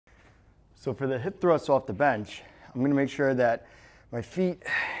So for the hip thrust off the bench, I'm gonna make sure that my feet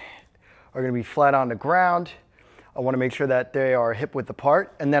are gonna be flat on the ground. I wanna make sure that they are hip width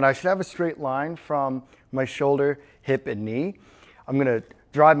apart, and then I should have a straight line from my shoulder, hip, and knee. I'm gonna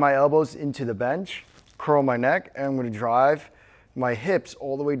drive my elbows into the bench, curl my neck, and I'm gonna drive my hips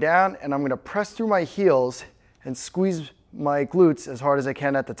all the way down, and I'm gonna press through my heels and squeeze my glutes as hard as I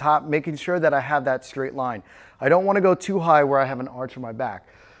can at the top, making sure that I have that straight line. I don't wanna go too high where I have an arch in my back.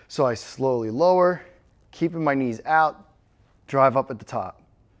 So I slowly lower, keeping my knees out, drive up at the top.